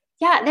good.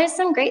 Yeah, there's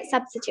some great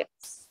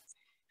substitutes.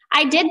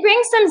 I did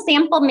bring some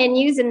sample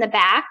menus in the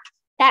back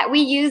that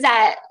we use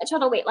at a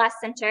Total Weight Loss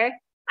Center.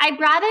 I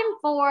brought them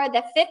for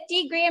the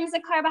 50 grams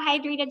of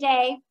carbohydrate a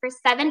day, for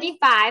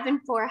 75 and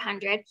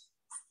 400.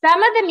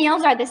 Some of the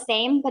meals are the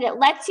same, but it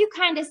lets you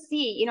kind of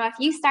see, you know, if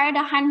you start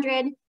at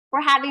 100,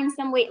 we're having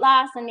some weight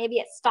loss and maybe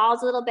it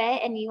stalls a little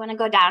bit and you want to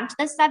go down to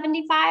the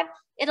 75,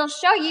 it'll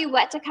show you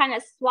what to kind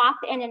of swap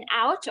in and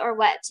out, or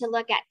what to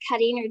look at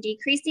cutting or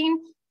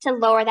decreasing to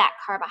lower that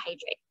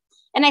carbohydrate.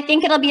 And I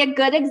think it'll be a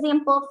good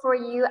example for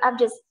you of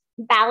just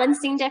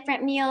balancing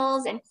different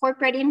meals,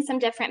 incorporating some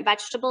different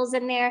vegetables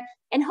in there,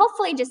 and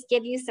hopefully just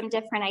give you some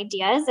different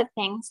ideas of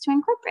things to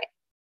incorporate.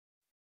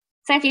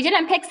 So if you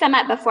didn't pick some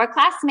up before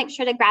class, make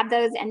sure to grab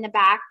those in the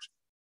back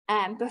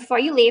before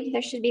you leave.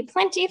 There should be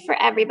plenty for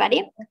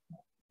everybody.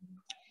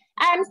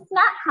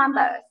 Snack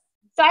combos.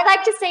 So I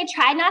like to say,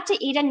 try not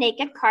to eat a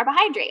naked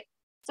carbohydrate.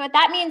 So what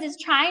that means is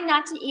trying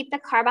not to eat the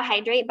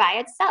carbohydrate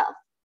by itself.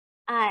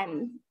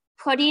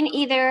 Putting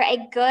either a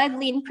good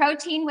lean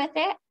protein with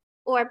it,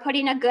 or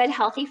putting a good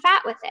healthy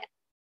fat with it.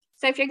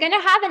 So if you're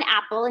gonna have an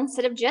apple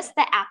instead of just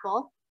the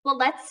apple, well,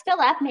 let's fill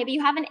up, maybe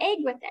you have an egg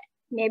with it.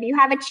 Maybe you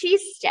have a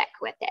cheese stick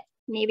with it.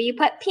 Maybe you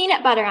put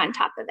peanut butter on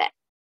top of it.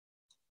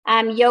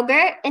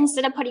 Yogurt,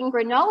 instead of putting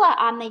granola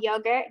on the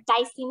yogurt,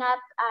 dicing up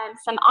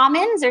some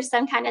almonds or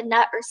some kind of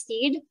nut or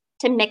seed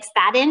to mix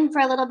that in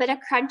for a little bit of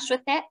crunch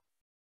with it.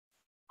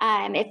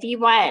 If you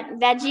want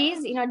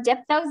veggies, you know, dip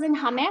those in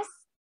hummus.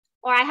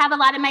 Or I have a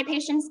lot of my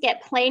patients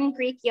get plain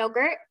Greek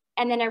yogurt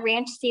and then a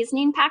ranch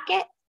seasoning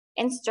packet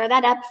and stir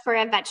that up for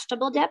a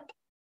vegetable dip.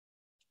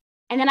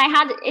 And then I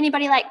had,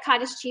 anybody like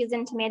cottage cheese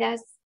and tomatoes?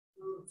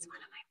 It's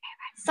one of my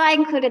favorites. So I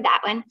included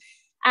that one.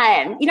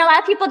 You know, a lot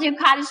of people do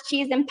cottage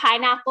cheese and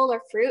pineapple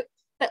or fruit,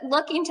 but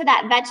look into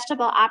that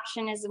vegetable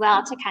option as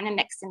well to kind of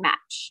mix and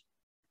match.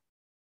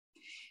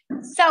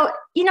 So,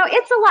 you know,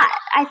 it's a lot.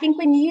 I think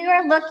when you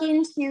are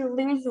looking to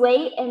lose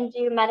weight and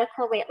do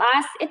medical weight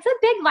loss, it's a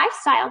big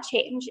lifestyle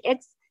change.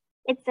 It's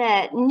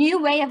a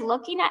new way of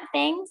looking at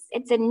things.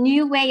 It's a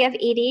new way of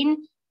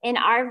eating in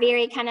our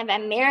very kind of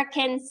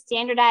American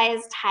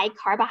standardized high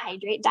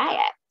carbohydrate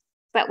diet.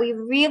 But we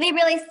really,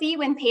 really see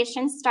when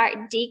patients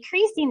start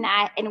decreasing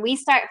that and we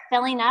start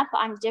filling up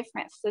on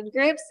different food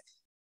groups,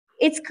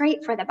 it's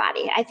great for the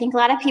body. I think a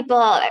lot of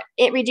people,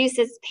 it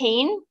reduces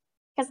pain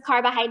because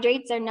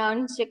carbohydrates are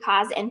known to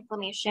cause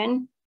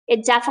inflammation.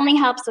 It definitely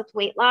helps with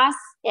weight loss.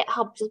 It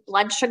helps with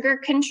blood sugar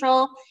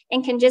control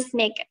and can just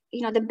make,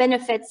 you know, the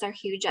benefits are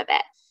huge of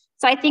it.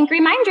 So I think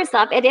remind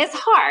yourself, it is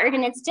hard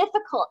and it's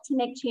difficult to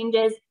make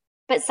changes,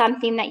 but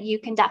something that you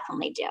can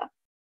definitely do.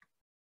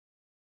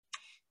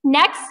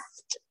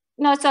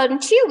 So in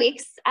 2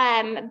 weeks,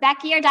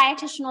 Becky, our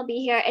dietitian, will be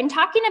here and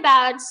talking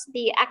about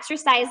the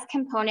exercise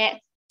component.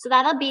 So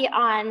that'll be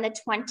on the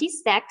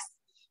 26th.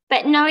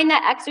 But knowing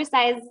that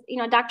exercise, you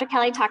know, Dr.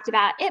 Kelly talked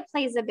about, it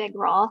plays a big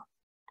role.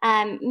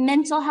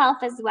 Mental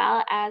health as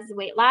well as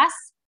weight loss.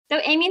 So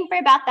aiming for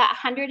about that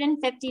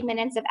 150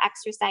 minutes of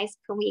exercise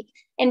per week.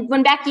 And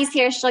when Becky's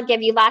here, she'll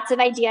give you lots of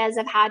ideas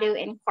of how to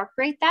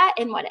incorporate that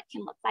and what it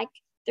can look like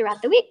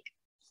throughout the week.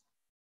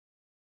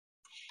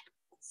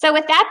 So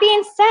with that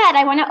being said,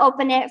 I want to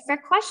open it for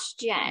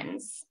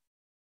questions.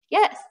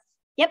 Yes.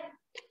 Yep.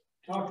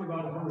 Talked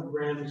about 100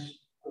 grams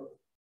of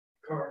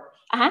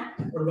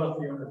carbs. What about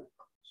the other?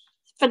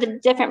 For the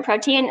different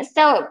protein.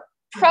 So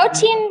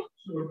protein.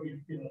 So if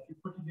you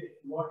put together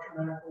water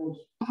macros,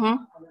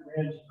 100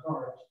 grams of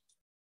carbs,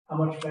 how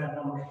much fat,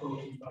 how much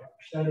protein by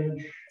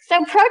percentage?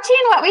 So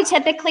protein, what we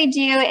typically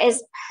do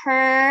is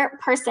per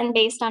person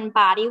based on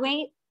body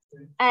weight,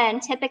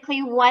 and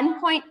typically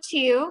 1.2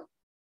 to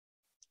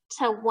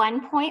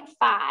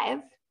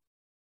 1.5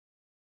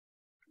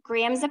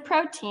 grams of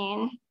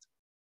protein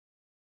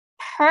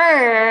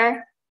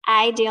per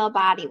ideal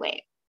body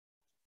weight.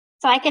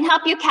 So I can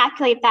help you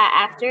calculate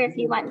that after if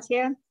you want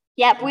to.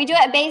 Yep, we do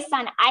it based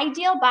on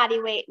ideal body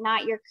weight,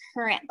 not your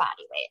current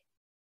body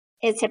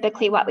weight, is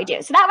typically what we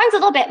do. So that one's a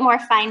little bit more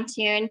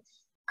fine-tuned.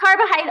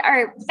 Carbohydrate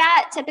or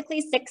fat, typically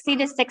 60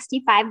 to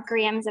 65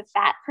 grams of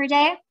fat per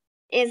day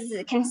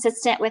is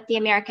consistent with the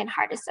American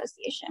Heart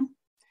Association.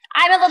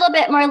 I'm a little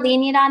bit more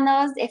lenient on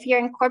those. If you're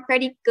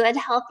incorporating good,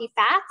 healthy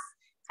fats,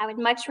 I would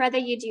much rather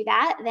you do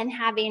that than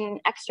having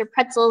extra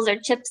pretzels or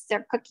chips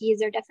or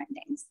cookies or different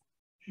things.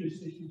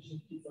 60,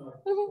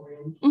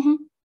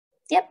 65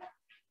 Yep.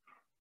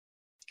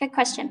 Good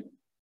question.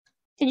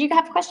 Did you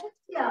have a question?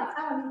 Yeah,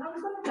 I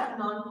was wondering about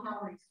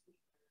non-calorie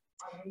sweeteners.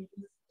 Are they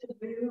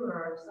taboo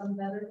or some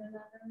better than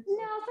others?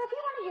 No, so if you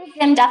want to use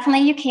them,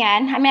 definitely you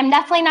can. I mean, I'm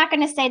definitely not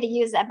going to say to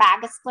use a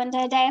bag of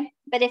Splenda a day,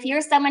 but if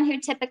you're someone who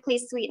typically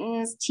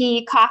sweetens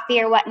tea, coffee,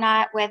 or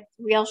whatnot with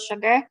real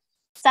sugar,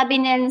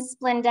 subbing in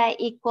Splenda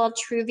equal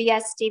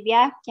Truvia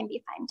stevia can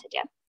be fine to do.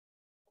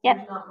 Yep.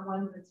 There's not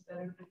one that's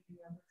better than the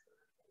other.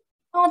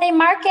 Well, they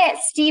market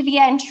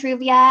stevia and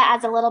Truvia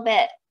as a little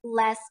bit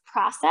less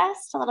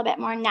processed, a little bit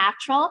more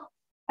natural.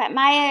 But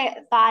my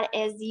thought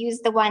is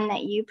use the one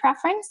that you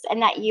preference and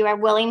that you are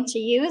willing to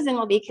use and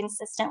will be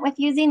consistent with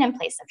using in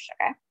place of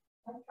sugar.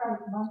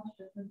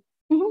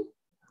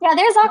 Yeah,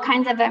 there's all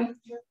kinds of them.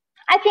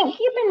 I think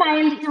keep in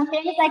mind, you know,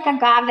 things like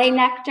agave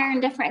nectar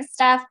and different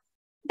stuff,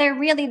 they're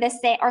really the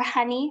same, or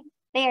honey,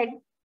 they are,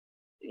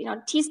 you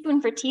know,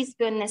 teaspoon for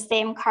teaspoon, the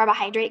same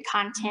carbohydrate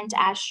content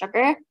as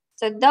sugar.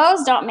 So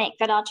those don't make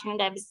good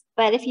alternatives.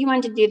 But if you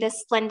want to do the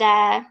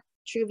Splenda,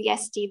 Truvia,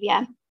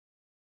 Stevia,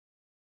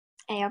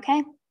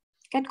 A-okay.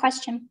 Good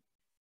question.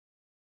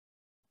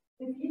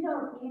 If you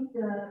don't eat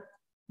the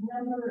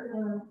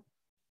number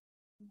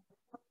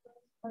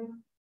of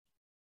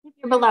If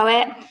you're below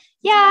it.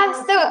 Yeah,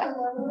 so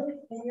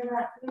and you're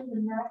not doing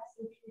the max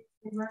that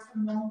they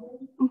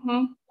recommended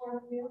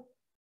for you.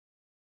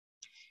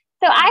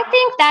 So I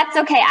think that's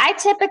okay. I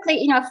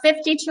typically, you know,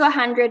 50 to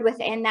 100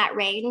 within that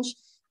range.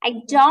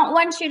 I don't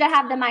want you to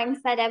have the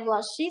mindset of,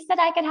 well, she said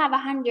I could have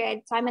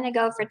 100, so I'm going to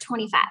go for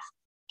 25.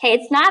 Okay,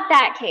 it's not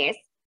that case.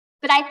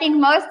 But I think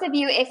most of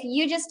you, if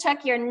you just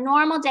took your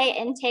normal day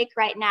intake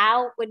right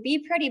now, would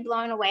be pretty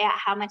blown away at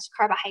how much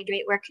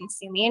carbohydrate we're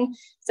consuming.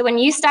 So when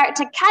you start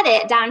to cut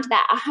it down to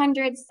that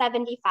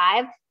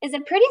 175 is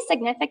a pretty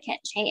significant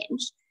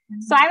change.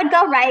 So I would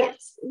go right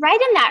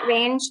in that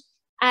range.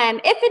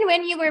 If and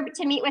when you were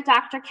to meet with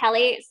Dr.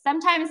 Kelly,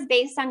 sometimes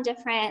based on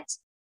different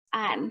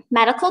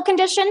medical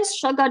conditions,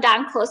 she'll go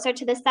down closer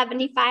to the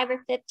 75 or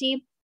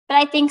 50. But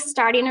I think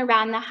starting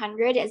around the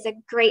 100 is a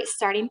great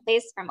starting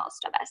place for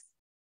most of us.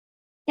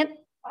 Yep.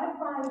 I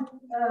find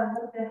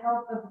with the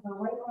help of the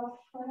weight loss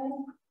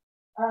clinic,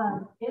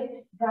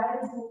 it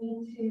guides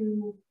me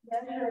to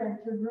measure and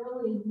to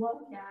really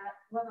look at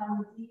what I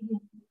was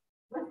eating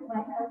with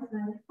my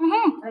husband.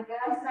 Like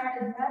I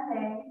started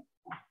Monday,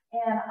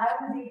 and I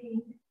was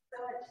eating so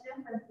much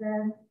different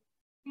than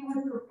he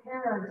would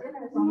prepare our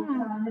dinners all the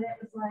time, and it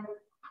was like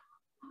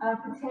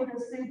potato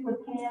soup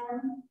with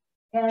ham,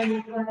 and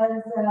it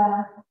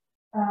was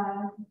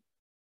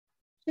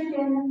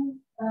chicken.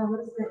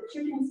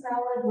 Chicken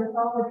salad with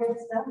all the good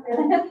stuff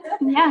in it.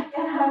 Yeah.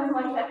 And I was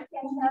like, I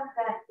can't have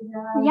that, you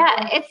know.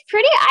 Yeah, it's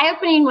pretty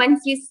eye-opening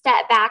once you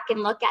step back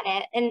and look at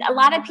it. And a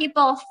lot of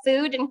people,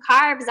 food and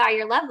carbs are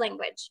your love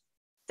language.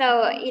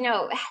 So, you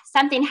know,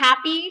 something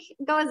happy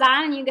goes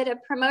on and you get a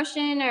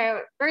promotion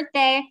or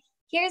birthday,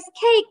 here's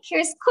cake,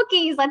 here's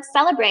cookies, let's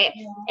celebrate.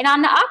 Yeah. And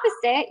on the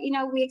opposite, you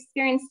know, we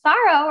experience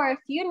sorrow or a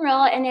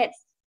funeral and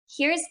it's,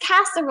 here's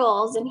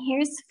casseroles and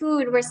here's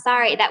food, we're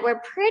sorry, that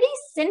we're pretty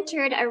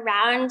centered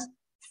around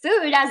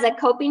food as a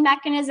coping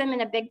mechanism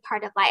and a big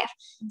part of life.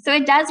 So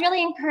it does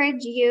really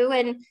encourage you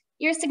and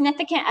your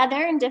significant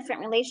other and different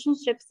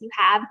relationships you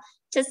have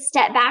to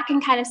step back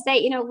and kind of say,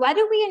 you know, what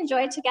do we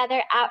enjoy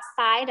together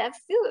outside of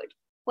food?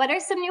 What are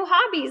some new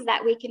hobbies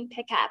that we can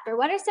pick up? Or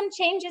what are some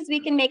changes we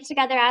can make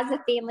together as a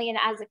family and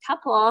as a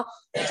couple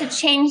to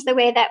change the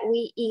way that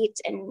we eat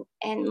and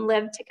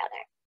live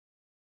together?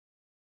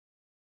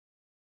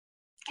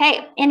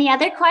 Okay, any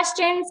other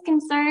questions,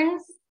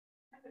 concerns?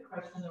 I have a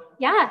question.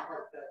 Yeah. Like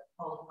the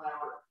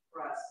cauliflower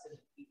crust and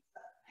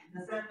pizza.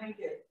 Does that make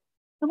it?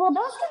 Well,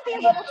 those can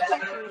be a little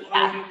tricky.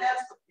 Yeah.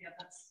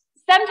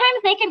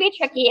 Sometimes they can be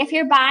tricky. If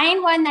you're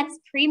buying one that's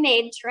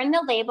pre-made, turn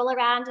the label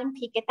around and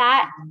peek at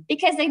that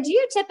because they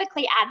do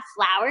typically add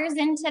flours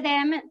into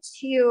them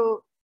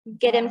to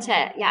get them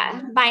to,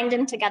 bind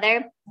them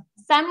together.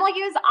 Some will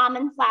use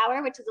almond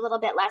flour, which is a little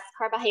bit less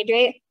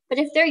carbohydrate. But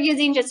if they're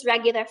using just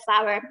regular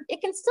flour, it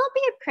can still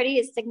be a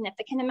pretty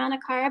significant amount of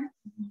carb.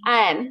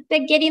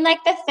 But getting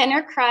like the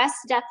thinner crust,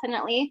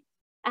 definitely.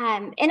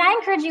 And I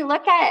encourage you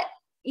look at,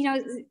 you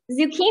know,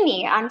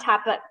 zucchini on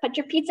top of, put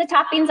your pizza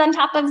toppings on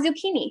top of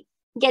zucchini.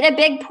 Get a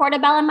big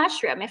portobello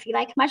mushroom if you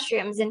like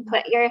mushrooms and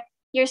put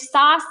your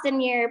sauce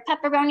and your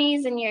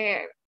pepperonis and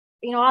your,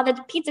 you know, all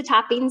the pizza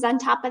toppings on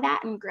top of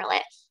that and grill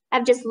it.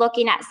 I'm just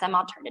looking at some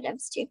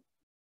alternatives too.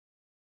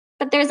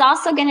 But there's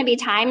also going to be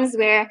times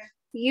where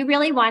you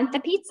really want the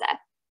pizza.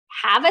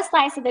 Have a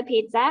slice of the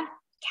pizza,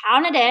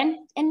 count it in,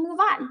 and move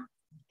on.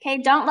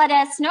 Okay, don't let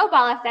a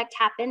snowball effect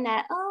happen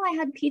that, oh, I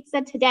had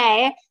pizza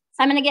today,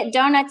 so I'm gonna get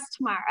donuts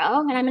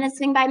tomorrow, and I'm gonna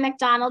swing by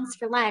McDonald's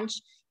for lunch.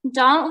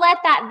 Don't let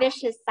that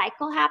vicious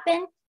cycle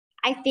happen.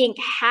 I think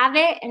have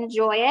it,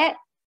 enjoy it.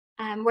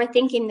 We're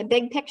thinking the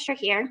big picture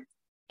here,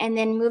 and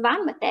then move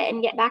on with it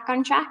and get back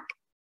on track.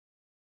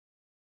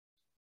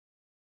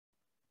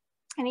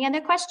 Any other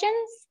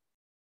questions?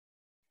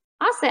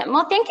 Awesome.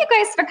 Well, thank you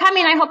guys for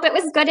coming. I hope it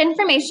was good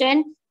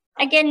information.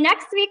 Again,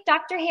 next week,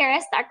 Dr.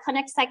 Harris, our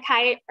clinic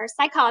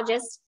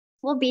psychologist,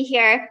 will be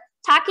here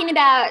talking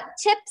about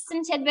tips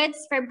and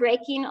tidbits for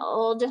breaking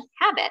old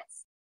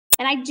habits.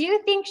 And I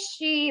do think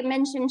she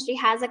mentioned she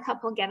has a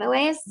couple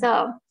giveaways,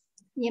 so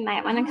you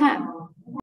might want to come.